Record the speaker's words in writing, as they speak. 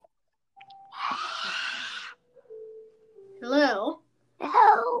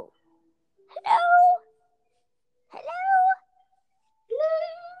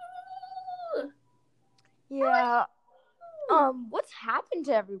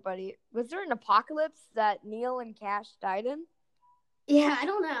happened to everybody? Was there an apocalypse that Neil and Cash died in? Yeah, I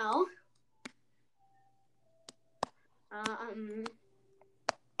don't know.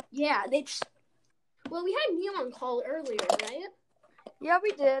 Yeah, we had Neil on call earlier, right? Yeah,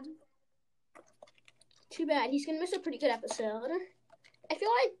 we did. Too bad. He's gonna miss a pretty good episode. I feel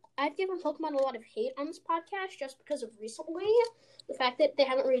like I've given Pokemon a lot of hate on this podcast just because of recently. The fact that they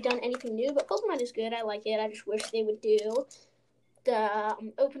haven't really done anything new, but Pokemon is good. I like it. I just wish they would do the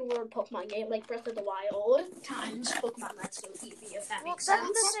open world Pokemon game like Breath of the Wild times Pokemon Let's Go Eevee, if that makes sense.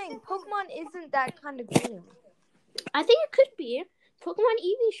 That's the thing. Pokemon isn't that kind of game. I think it could be. Pokemon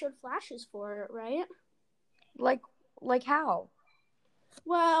Eevee showed flashes for it, right? Like how?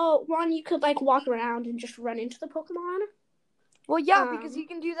 Well, one, you could like walk around and just run into the Pokemon. Well, yeah, because you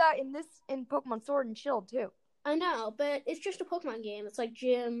can do that in Pokemon Sword and Shield too. I know, but it's just a Pokemon game. It's like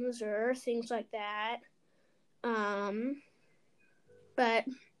gyms or things like that. But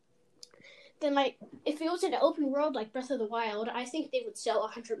then, like, if it was an open world like Breath of the Wild, I think they would sell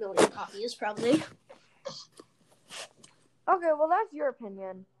 100 million copies, probably. Okay, well, that's your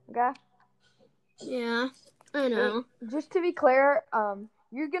opinion, okay? Yeah, I know. Wait, just to be clear,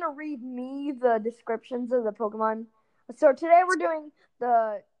 you're gonna read me the descriptions of the Pokemon. So today we're doing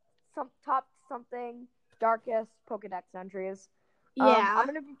the top something darkest Pokedex entries. Yeah. I'm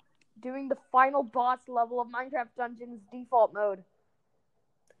gonna be doing the final boss level of Minecraft Dungeons default mode.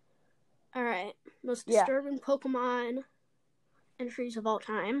 Alright. Most disturbing Pokemon entries of all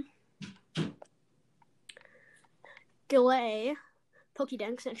time. Galley.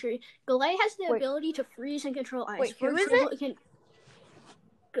 Pokédex entry. Galley has the ability to freeze and control ice. Wait, who is it?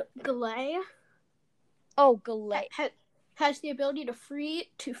 Galley. Oh, Galley. Has the ability to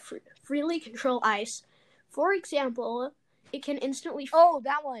freely control ice. For example, it can instantly... Oh,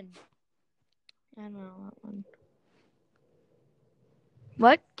 that one. I don't know that one.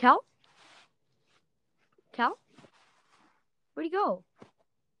 What? Cal? Cal? Where'd he go?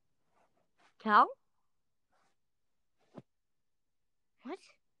 Cal? What?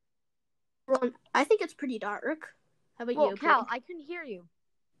 Well, I think it's pretty dark. How about you, Cal? I couldn't hear you.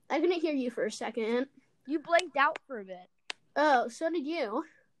 I couldn't hear you for a second. You blanked out for a bit. Oh, so did you.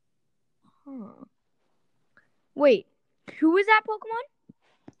 Huh. Wait, who is that Pokemon?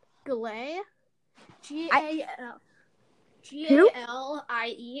 Galley. Gale. Gale.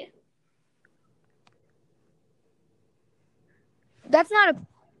 That's not a...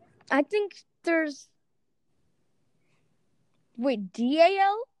 I think there's... Wait,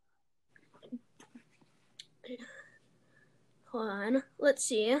 DAL? Hold on. Let's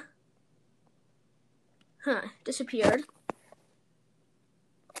see. Disappeared.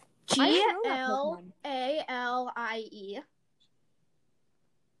 Galalie.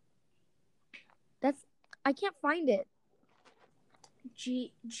 I can't find it.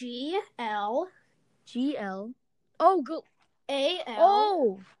 GL. Oh, AL.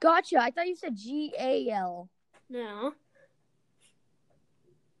 Oh, gotcha. I thought you said GAL. No.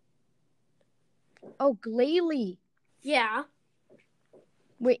 Oh, Glalie. Yeah.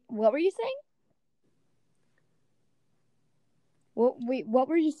 Wait, what were you saying? What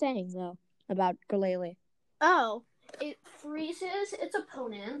were you saying, though, about Glalie? Oh, it freezes its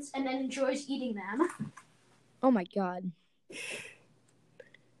opponents and then enjoys eating them. Oh, my God.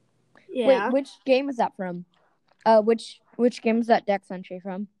 Yeah. Wait, which game is that from? Which game is that Dex entry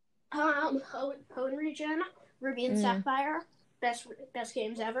from? Hoenn region, Ruby and Sapphire. Best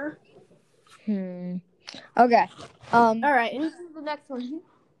games ever. Okay. All right. This is the next one.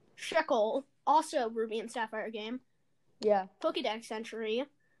 Shuckle, also Ruby and Sapphire game. Yeah. Pokédex entry.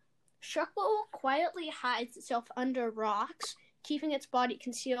 Shuckle quietly hides itself under rocks, keeping its body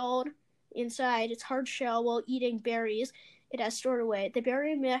concealed inside its hard shell while eating berries it has stored away. The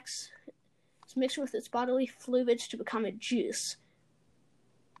berry mix is mixed with its bodily fluids to become a juice.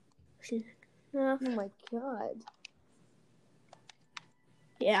 Oh my God.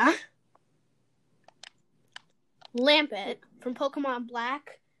 Yeah. Lampet from Pokemon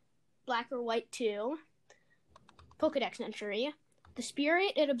Black or White 2. Pokédex entry. The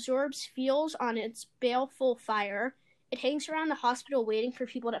spirit it absorbs feels on its baleful fire. It hangs around the hospital waiting for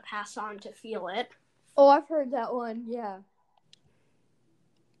people to pass on to feel it. Oh, I've heard that one, yeah.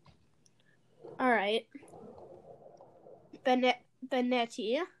 Alright.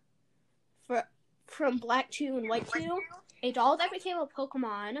 Benetti from Black 2 and White 2. A doll that became a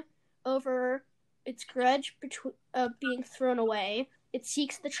Pokemon over its grudge of being thrown away. It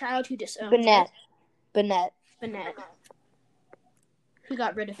seeks the child who disowned it. Bennett. Who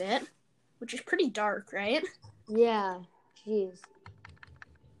got rid of it. Which is pretty dark, right? Yeah. Jeez.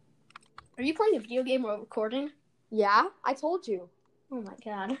 Are you playing a video game while recording? Yeah, I told you. Oh my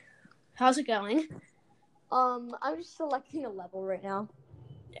god. How's it going? I'm just selecting a level right now.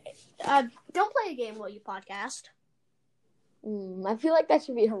 Don't play a game while you podcast. I feel like that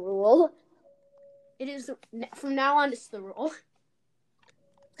should be a rule. It is, from now on, it's the rule.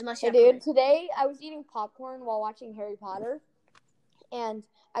 Unless you Hey, have dude, today I was eating popcorn while watching Harry Potter, and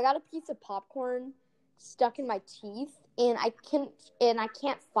I got a piece of popcorn stuck in my teeth, and I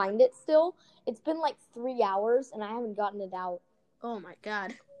can't find it still. It's been like 3 hours, and I haven't gotten it out. Oh my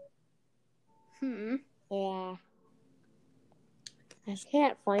god. Yeah. I just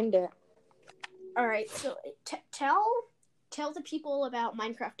can't find it. Alright, so tell the people about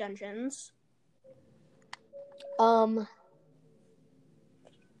Minecraft Dungeons.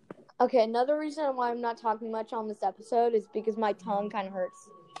 Okay, another reason why I'm not talking much on this episode is because my tongue kind of hurts.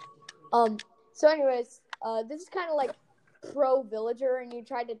 So anyways, this is kind of like pro villager, and you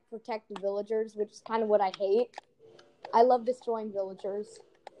try to protect the villagers, which is kind of what I hate. I love destroying villagers.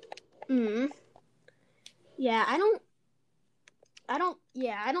 Yeah, I don't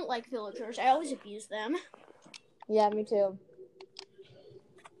like villagers. I always abuse them. Yeah, me too.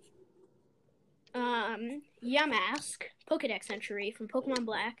 Yamask, Pokedex entry from Pokemon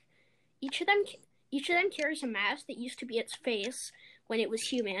Black. Each of them carries a mask that used to be its face when it was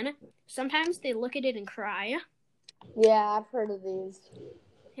human. Sometimes they look at it and cry. Yeah, I've heard of these.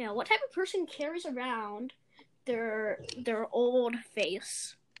 Yeah, what type of person carries around their old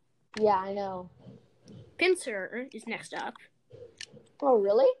face? Yeah, I know. Pinsir is next up. Oh,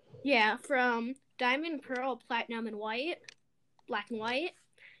 really? Yeah, from Diamond, Pearl, Platinum, and White, Black and White.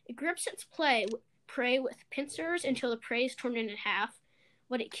 It grips its prey with pincers until the prey is torn in half.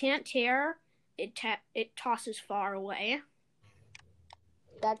 What it can't tear, it tosses far away.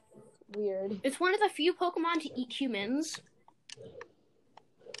 That's weird. It's one of the few Pokemon to eat humans.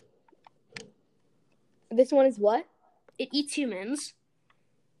 This one is what? It eats humans.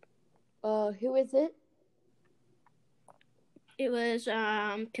 Who is it? It was,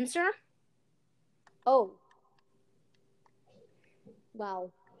 Pinsir. Oh.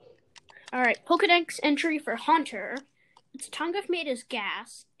 Wow. Alright, Pokedex entry for Haunter. Its tongue is made of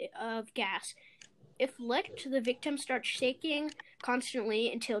gas. If licked, the victim starts shaking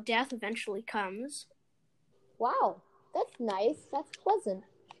constantly until death eventually comes. Wow. That's nice. That's pleasant.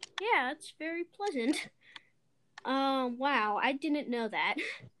 Yeah, it's very pleasant. Wow, I didn't know that.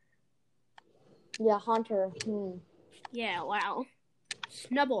 Yeah, Haunter. Yeah, wow.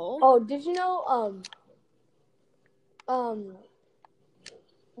 Snubbull. Oh, did you know,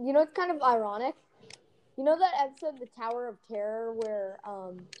 you know, it's kind of ironic. You know that episode of The Tower of Terror where,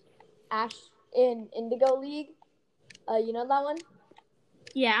 Ash in Indigo League? You know that one?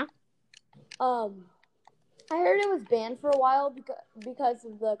 Yeah. I heard it was banned for a while because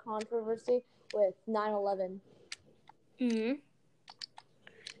of the controversy with 9/11.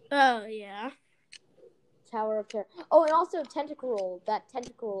 Oh, yeah. Tower of Terror. Oh, and also Tentacruel, that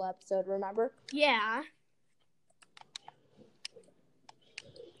Tentacruel episode, remember? Yeah.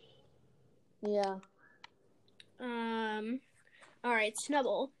 Yeah. Alright,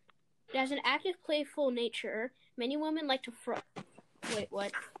 Snubbull. It has an active, playful nature. Many women like to Wait,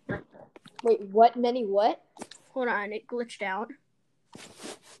 what? Wait, what? Many what? Hold on, it glitched out.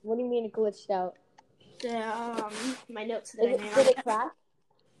 What do you mean it glitched out? My notes that I made. Did it crash?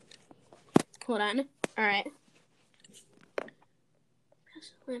 Hold on. Alright.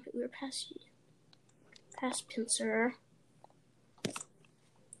 We were past Pinsir.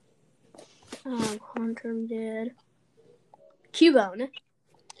 Quantum did. Cubone.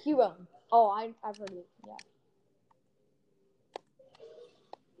 Cubone. Oh, I've heard of it, yeah.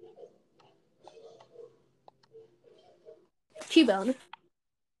 Cubone.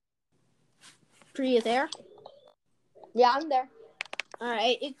 Are you there? Yeah, I'm there.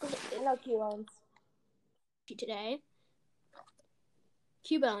 Alright, I know Cubones. Today.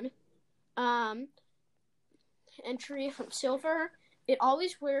 Cubone. Entry from Silver. It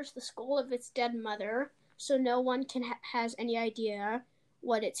always wears the skull of its dead mother, so no one has any idea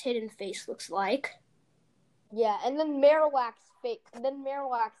what its hidden face looks like. Yeah, and then Marowak's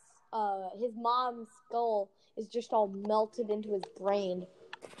his mom's skull is just all melted into his brain.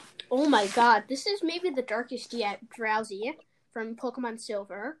 Oh my god, this is maybe the darkest yet. Drowsy from Pokemon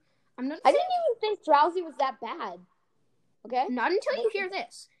Silver. I didn't even think Drowsy was that bad. Okay? Not until you hear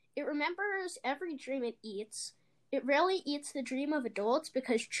this. It remembers every dream it eats. It rarely eats the dream of adults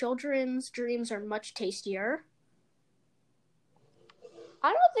because children's dreams are much tastier.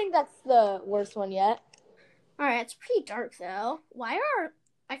 I don't think that's the worst one yet. Alright, it's pretty dark though. I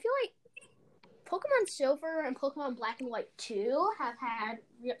feel like Pokemon Silver and Pokemon Black and White 2 have had...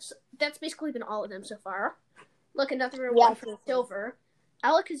 That's basically been all of them so far. Look, another one from Silver.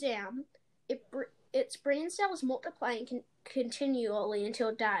 Alakazam, its brain cells multiply continually until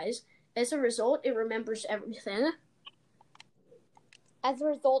it dies. As a result, it remembers everything. As a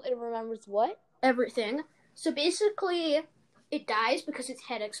result, it remembers what? Everything. So basically, it dies because its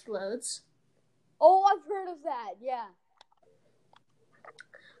head explodes. Oh, I've heard of that, yeah.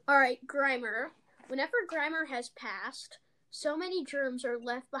 Alright, Grimer. Whenever Grimer has passed, so many germs are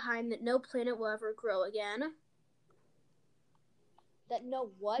left behind that no planet will ever grow again. That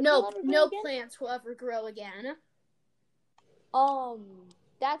no what? No plants will ever grow again.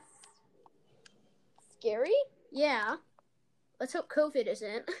 That's scary? Yeah. Let's hope COVID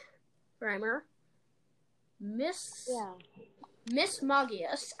isn't. Grimer. Miss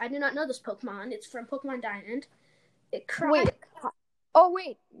Magius. I do not know this Pokemon. It's from Pokemon Diamond. It cries.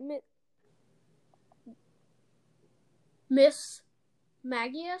 Wait. Miss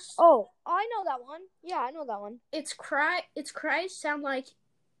Magius. Oh, I know that one. Yeah, I know that one. Its cries sound like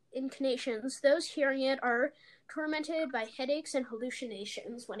intonations. Those hearing it are tormented by headaches and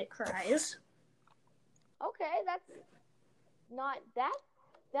hallucinations when it cries. Okay, that's not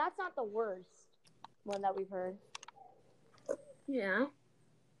the worst one that we've heard. Yeah.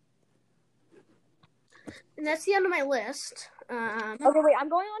 And that's the end of my list. Okay, wait, I'm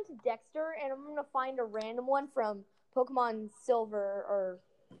going on to Dexter, and I'm going to find a random one from Pokemon Silver or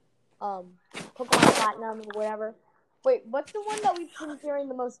Pokemon Platinum or whatever. Wait, what's the one that we've been hearing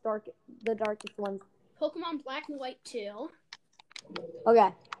the darkest ones? Pokemon Black and White 2.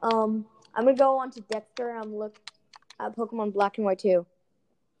 Okay, I'm going to go on to Dexter, and I'm going to look at Pokemon Black and White 2.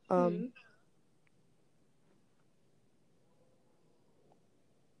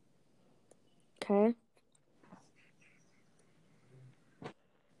 Okay.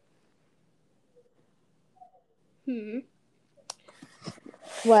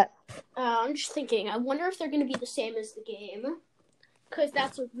 What? I'm just thinking. I wonder if they're going to be the same as the game. Because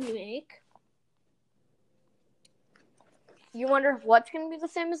that's a remake. You wonder if what's going to be the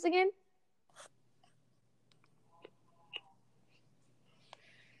same as the game?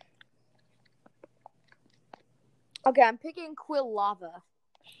 Okay, I'm picking Quilava.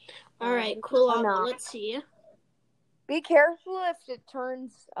 Alright, Quilava. Let's see. Be careful if it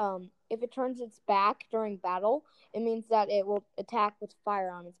turns its back during battle. It means that it will attack with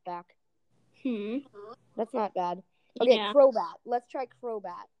fire on its back. That's not bad. Okay, yeah. Crobat. Let's try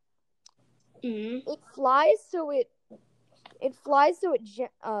Crobat. It flies, so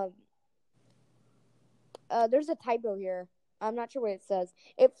there's a typo here. I'm not sure what it says.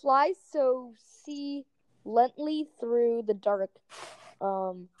 It flies so silently through the dark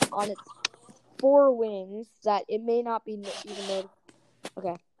on its 4 wings that it may not be even noticed.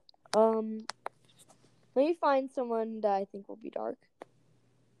 Okay. Let me find someone that I think will be dark.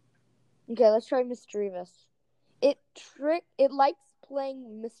 Okay, let's try Mischievous. It likes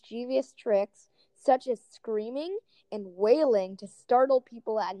playing mischievous tricks such as screaming and wailing to startle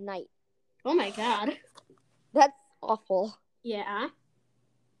people at night. Oh my god. That's awful. Yeah.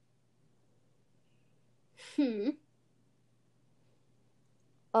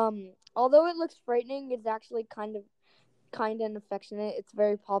 Although it looks frightening, it's actually kind and affectionate. It's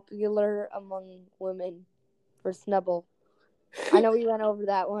very popular among women for Snubbull. I know we went over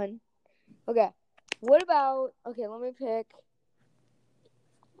that one. Okay. What about... Okay, let me pick...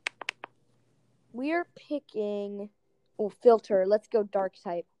 We're picking... Oh, Filter. Let's go dark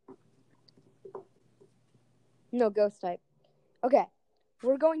type. No, ghost type. Okay.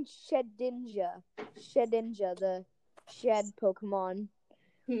 We're going Shedinja. Shedinja, the shed Pokemon.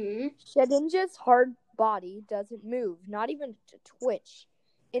 Shedinja's hard body doesn't move, not even to twitch.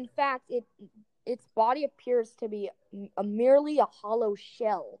 In fact, its body appears to be merely a hollow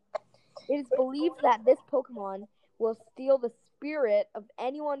shell. It is believed that this Pokemon will steal the spirit of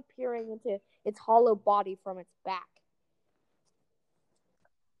anyone peering into its hollow body from its back.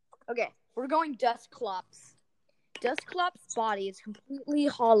 Okay, we're going Dusclops. Dusclops' body is completely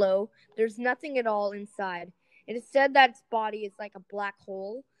hollow. There's nothing at all inside. It is said that its body is like a black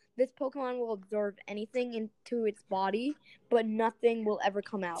hole. This Pokemon will absorb anything into its body, but nothing will ever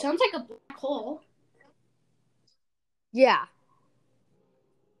come out. Sounds like a black hole. Yeah.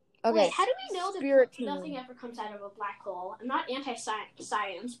 Okay. Wait, how do we know that nothing ever comes out of a black hole? I'm not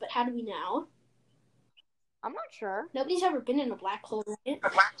anti-science, but how do we know? I'm not sure. Nobody's ever been in a black hole, right?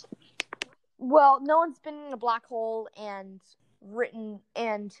 Well, no one's been in a black hole and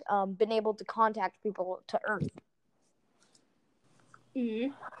been able to contact people to Earth.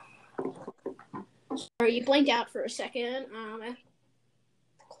 Sorry, you blanked out for a second.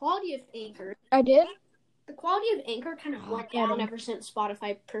 Quality of Anchor. I did? The quality of Anchor kind of went down ever since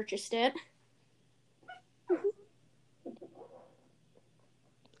Spotify purchased it.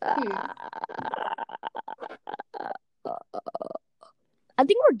 I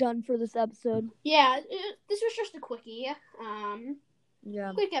think we're done for this episode. Yeah, this was just a quickie.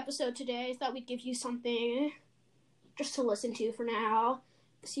 Yeah. Quick episode today. Thought we'd give you something just to listen to for now.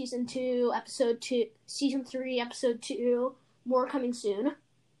 Season 2, episode 2, Season 3, episode 2. More coming soon.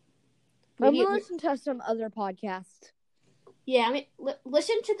 I'm gonna listen to some other podcasts. Yeah, I mean,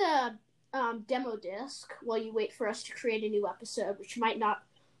 listen to the demo disc while you wait for us to create a new episode, which might not.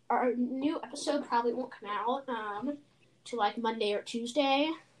 Our new episode probably won't come out to like Monday or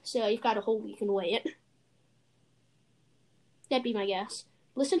Tuesday, so you've got a whole week and wait. That'd be my guess.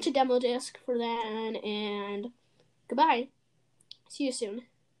 Listen to demo disc for then, and goodbye. See you soon.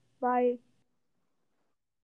 Bye.